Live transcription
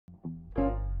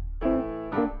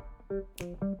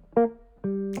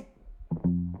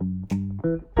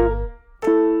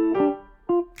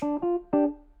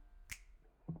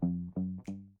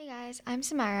I'm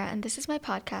Samara, and this is my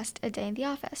podcast, A Day in the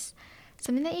Office.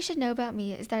 Something that you should know about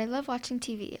me is that I love watching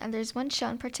TV, and there's one show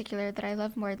in particular that I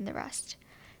love more than the rest.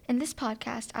 In this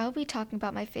podcast, I will be talking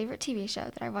about my favorite TV show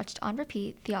that I watched on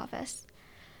repeat, The Office.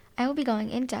 I will be going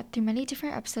in depth through many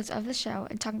different episodes of the show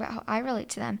and talking about how I relate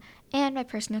to them and my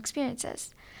personal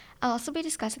experiences. I'll also be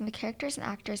discussing the characters and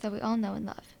actors that we all know and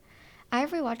love. I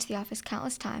have rewatched The Office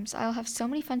countless times, so I will have so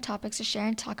many fun topics to share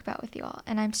and talk about with you all,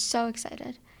 and I'm so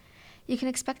excited. You can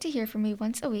expect to hear from me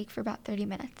once a week for about 30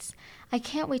 minutes. I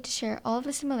can't wait to share all of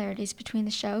the similarities between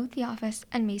the show, The Office,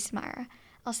 and me, Samara.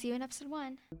 I'll see you in episode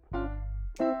 1.